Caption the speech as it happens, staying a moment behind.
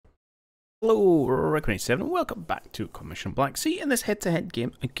Hello, Rick87, welcome back to Commission Black Sea in this head-to-head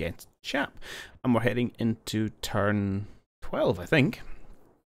game against Chap. And we're heading into turn 12, I think.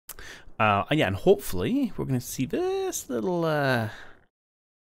 And hopefully we're going to see this little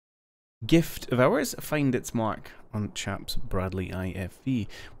gift of ours find its mark on Chap's Bradley IFV,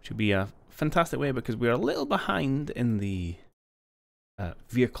 which would be a fantastic way because we're a little behind in the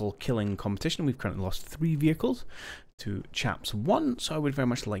vehicle killing competition. We've currently lost 3 vehicles to Chap's 1, so I would very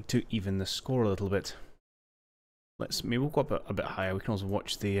much like to even the score a little bit. Maybe we'll go up a bit higher. We can also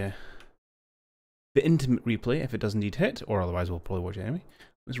watch the intimate replay if it does indeed hit, or otherwise we'll probably watch it anyway.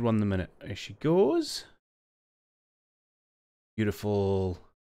 Let's run the minute. There she goes. Beautiful.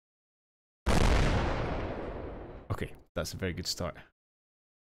 Okay, that's a very good start.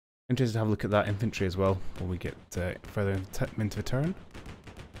 Interested to have a look at that infantry as well when we get further into the turn.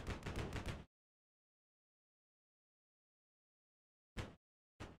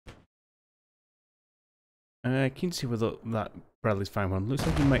 Keen to see whether that Bradley's firing one. Looks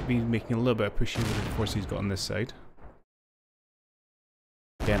like he might be making a little bit of push here with the force he's got on this side.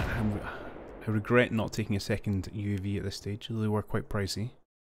 Again, I regret not taking a second UAV at this stage, although they were quite pricey.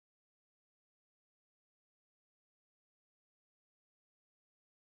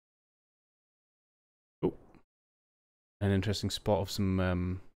 Oh, an interesting spot of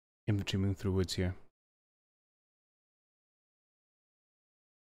some infantry moving through woods here.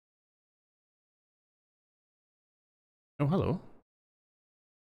 Oh, hello.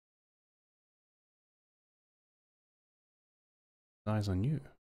 Eyes on you.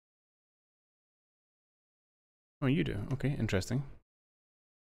 Oh, you do. Okay, interesting.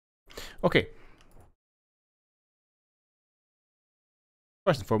 Okay.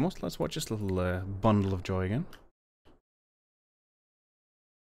 First and foremost, let's watch this little bundle of joy again.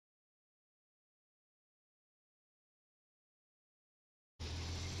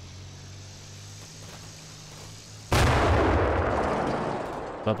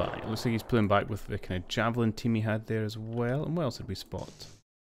 Bye-bye. Looks like he's pulling back with the kind of Javelin team he had there as well. And what else did we spot?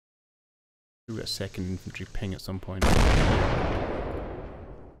 We got a second infantry ping at some point.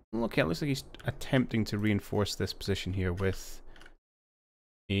 Okay, it looks like he's attempting to reinforce this position here with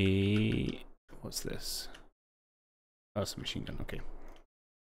a... What's this? Oh, that's a machine gun, okay.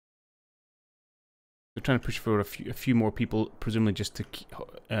 They're trying to push forward a few more people, presumably just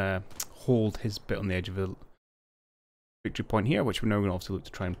to hold his bit on the edge of a victory point here, which we're now going to also look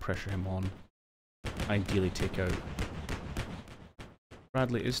to try and pressure him on. Ideally take out.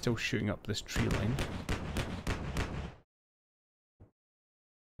 Bradley is still shooting up this tree line.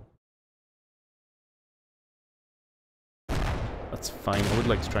 That's fine. I would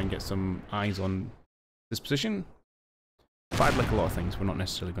like to try and get some eyes on this position. But I'd like a lot of things we're not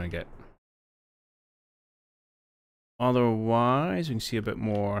necessarily going to get. Otherwise, we can see a bit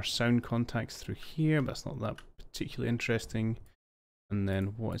more sound contacts through here, but that's not that particularly interesting. And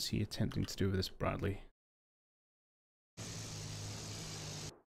then what is he attempting to do with this Bradley?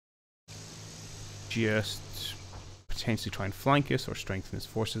 Just potentially try and flank us or strengthen his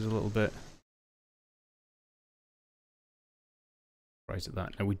forces a little bit. Surprised at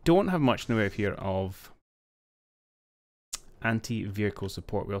that. Now we don't have much in the way of here of anti-vehicle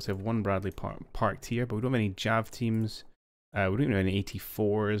support. We also have one Bradley parked here, but we don't have any Jav teams. We don't even have any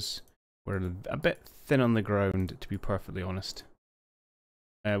 84s. We're a bit thin on the ground, to be perfectly honest.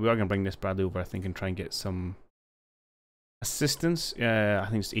 We are going to bring this Bradley over, I think, and try and get some assistance. I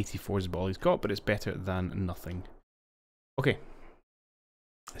think it's 84 is all he's got, but it's better than nothing. Okay.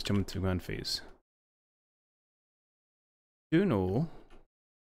 Let's jump into the ground phase. Do know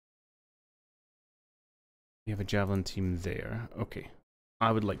we have a Javelin team there. Okay.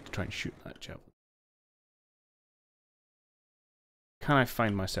 I would like to try and shoot that Javelin. Can I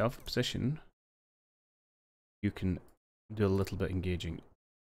find myself a position? You can do a little bit engaging. If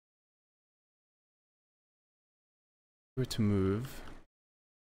we were to move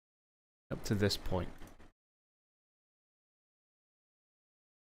up to this point.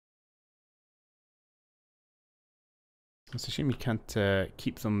 It's a shame you can't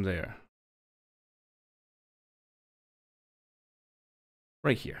keep them there.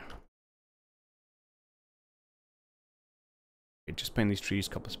 Right here. Okay, just behind these trees,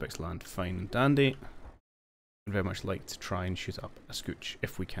 couple of specks land, fine and dandy. I'd very much like to try and shoot up a scooch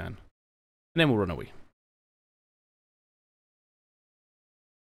if we can. And then we'll run away.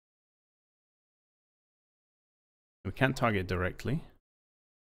 We can't target directly.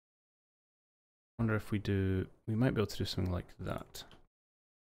 Wonder if we do... We might be able to do something like that.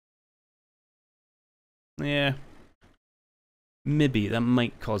 Yeah. Maybe. That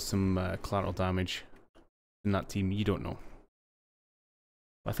might cause some collateral damage in that team. You don't know.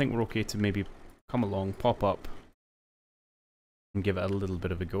 I think we're okay to maybe come along, pop up, and give it a little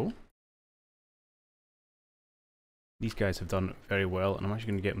bit of a go. These guys have done very well, and I'm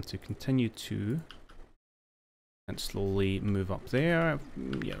actually going to get them to continue to and slowly move up there.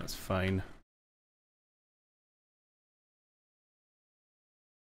 Yeah, that's fine.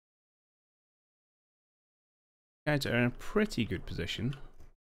 Guys are in a pretty good position.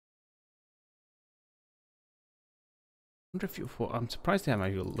 I wonder if you. I'm surprised they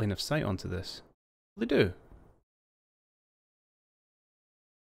haven't got a line of sight onto this. Well, they do.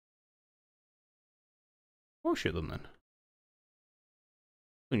 Or shoot them then.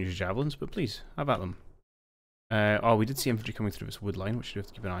 Don't use javelins, but please have at them. Oh, we did see infantry coming through this wood line, which we have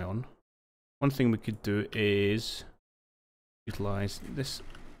to keep an eye on. One thing we could do is utilize this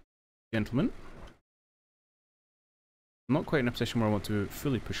gentleman. I'm not quite in a position where I want to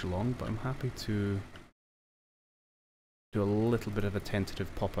fully push along, but I'm happy to do a little bit of a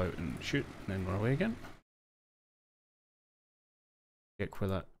tentative pop out and shoot, and then run away again. Check where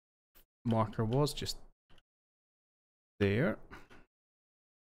that marker was, just there.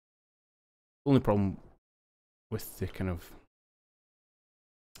 The only problem with the kind of,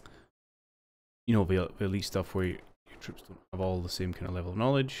 you know, the elite stuff where your troops don't have all the same kind of level of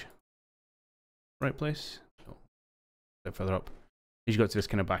knowledge. Right place. Oh, a bit further up. You got to this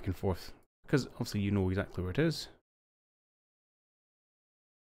kind of back and forth, because obviously you know exactly where it is.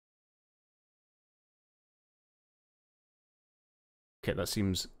 Okay, that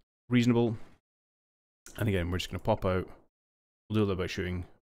seems reasonable. And again, we're just going to pop out. We'll do a little bit of shooting.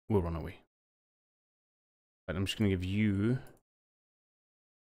 We'll run away. But I'm just going to give you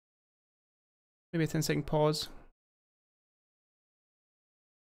maybe a 10-second pause.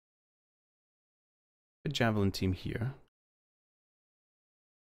 The Javelin team here.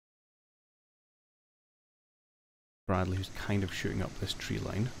 Bradley, who's kind of shooting up this tree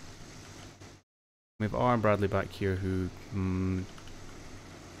line. We have R and Bradley back here who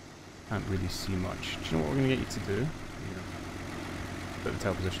can't really see much. Do you know what we're going to get you to do? Yeah. Bit of a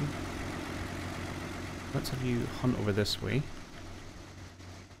tail position. Let's have you hunt over this way.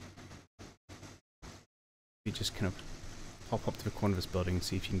 You just kind of pop up to the corner of this building and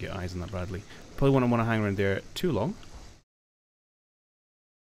see if you can get eyes on that Bradley. Probably won't want to hang around there too long.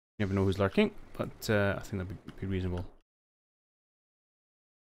 You never know who's lurking, but I think that'd be reasonable.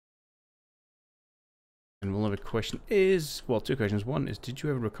 And we'll have a question is, well, two questions. One is, did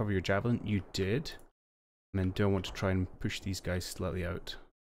you ever recover your javelin? You did. And then do I want to try and push these guys slightly out?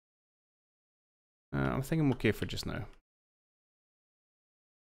 I think I'm okay for just now.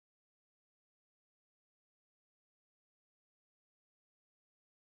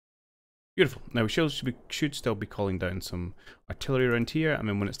 Beautiful. Now we should still be calling down some artillery around here, and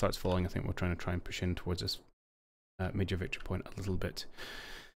then when it starts falling, I think we're trying to push in towards this major victory point a little bit.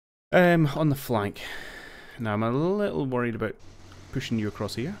 On the flank. Now I'm a little worried about pushing you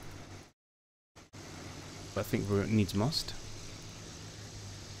across here, but I think it needs must.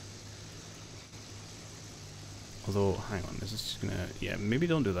 Although, hang on, this is just gonna, yeah, maybe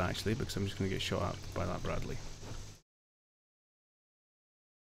don't do that actually, because I'm just gonna get shot at by that Bradley.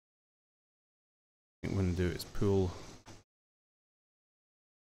 I think what I'm gonna do is pull.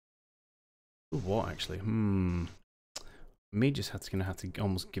 Pull what actually? May just gonna have to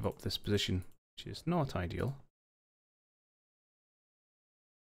almost give up this position, which is not ideal.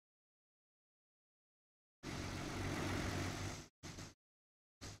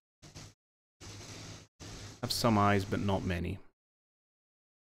 Have some eyes, but not many.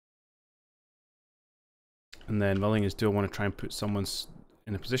 And then my thing is, do I want to try and put someone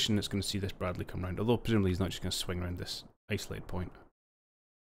in a position that's going to see this Bradley come round? Although presumably he's not just going to swing around this isolated point.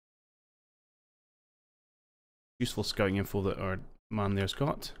 Useful scouting info that our man there's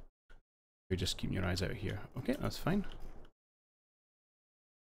got. You're just keeping your eyes out here. Okay, that's fine.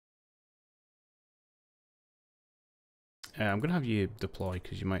 I'm going to have you deploy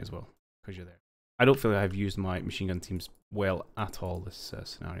because you might as well, because you're there. I don't feel like I've used my machine gun teams well at all this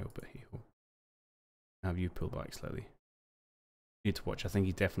scenario, but hey ho. Have you pull back slightly. You need to watch. I think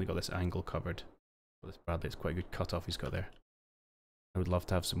he definitely got this angle covered. Well, this Bradley, it's quite a good cut off he's got there. I would love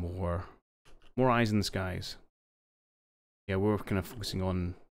to have some more eyes in the skies. Yeah, we're kind of focusing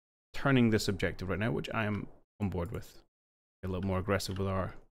on turning this objective right now, which I am on board with. Get a little more aggressive with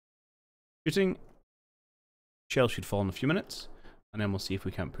our shooting. Shell should fall in a few minutes, and then we'll see if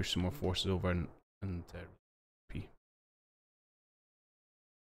we can't push some more forces over and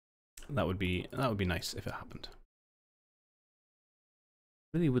that would be nice if it happened.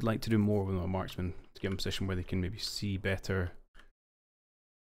 Really would like to do more with my marksmen to get in a position where they can maybe see better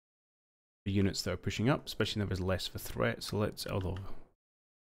the units that are pushing up, especially if there's less of a threat. So let's, although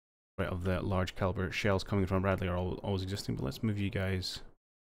right of the large caliber shells coming from Bradley are always existing, but let's move you guys.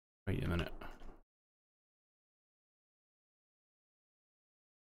 Wait a minute.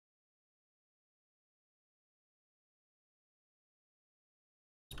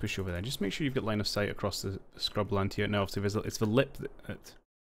 Let's push over there. Just make sure you've got line of sight across the scrubland here. Now, obviously, it's the lip that's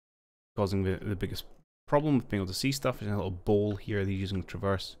causing the biggest problem with being able to see stuff. There's a little bowl here they're using to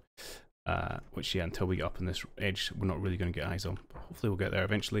traverse. Which, yeah, until we get up on this edge, we're not really going to get eyes on. But hopefully we'll get there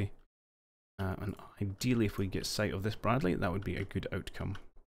eventually. And ideally, if we get sight of this Bradley, that would be a good outcome.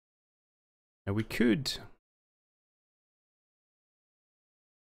 Now we could...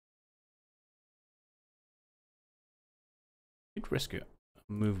 risk it.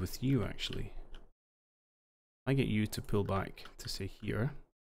 Move with you, actually. I get you to pull back to, say, here.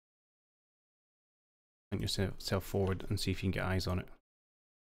 Point yourself forward and see if you can get eyes on it.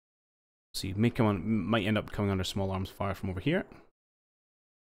 See, might end up coming under small arms fire from over here.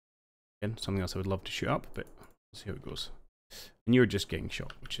 Again, something else I would love to shoot up, but we'll see how it goes. And you're just getting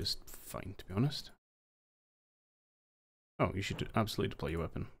shot, which is fine, to be honest. Oh, you should absolutely deploy your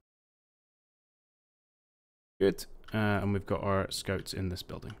weapon. Good. And we've got our scouts in this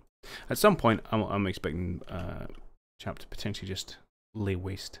building. At some point, I'm expecting Chap to potentially just lay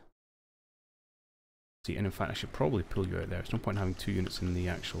waste. See, and in fact, I should probably pull you out there. There's no point in having 2 units in the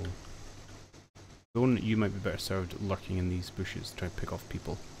actual zone. You might be better served lurking in these bushes to try to pick off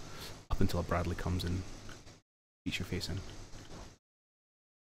people up until a Bradley comes and beats your face in.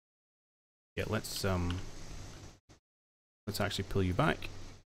 Yeah, let's actually pull you back.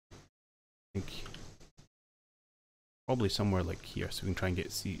 I think probably somewhere like here, so we can try and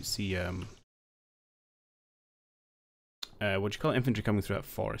get see what do you call it? Infantry coming through that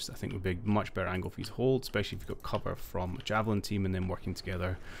forest. I think would be a much better angle for you to hold, especially if you've got cover from a Javelin team and then working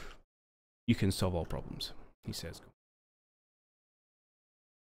together. You can solve all problems, he says.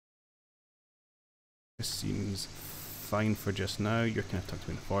 This seems fine for just now. You're kind of tucked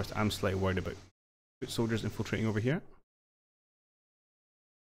away in the forest. I'm slightly worried about soldiers infiltrating over here.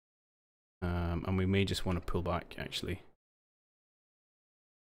 And we may just want to pull back, actually.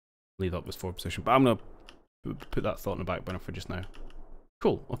 Leave up this forward position. But I'm going to put that thought in the back burner for just now.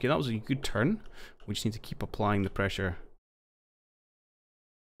 Cool. Okay, that was a good turn. We just need to keep applying the pressure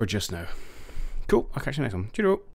for just now. Cool. I'll catch you next one. Cheerio.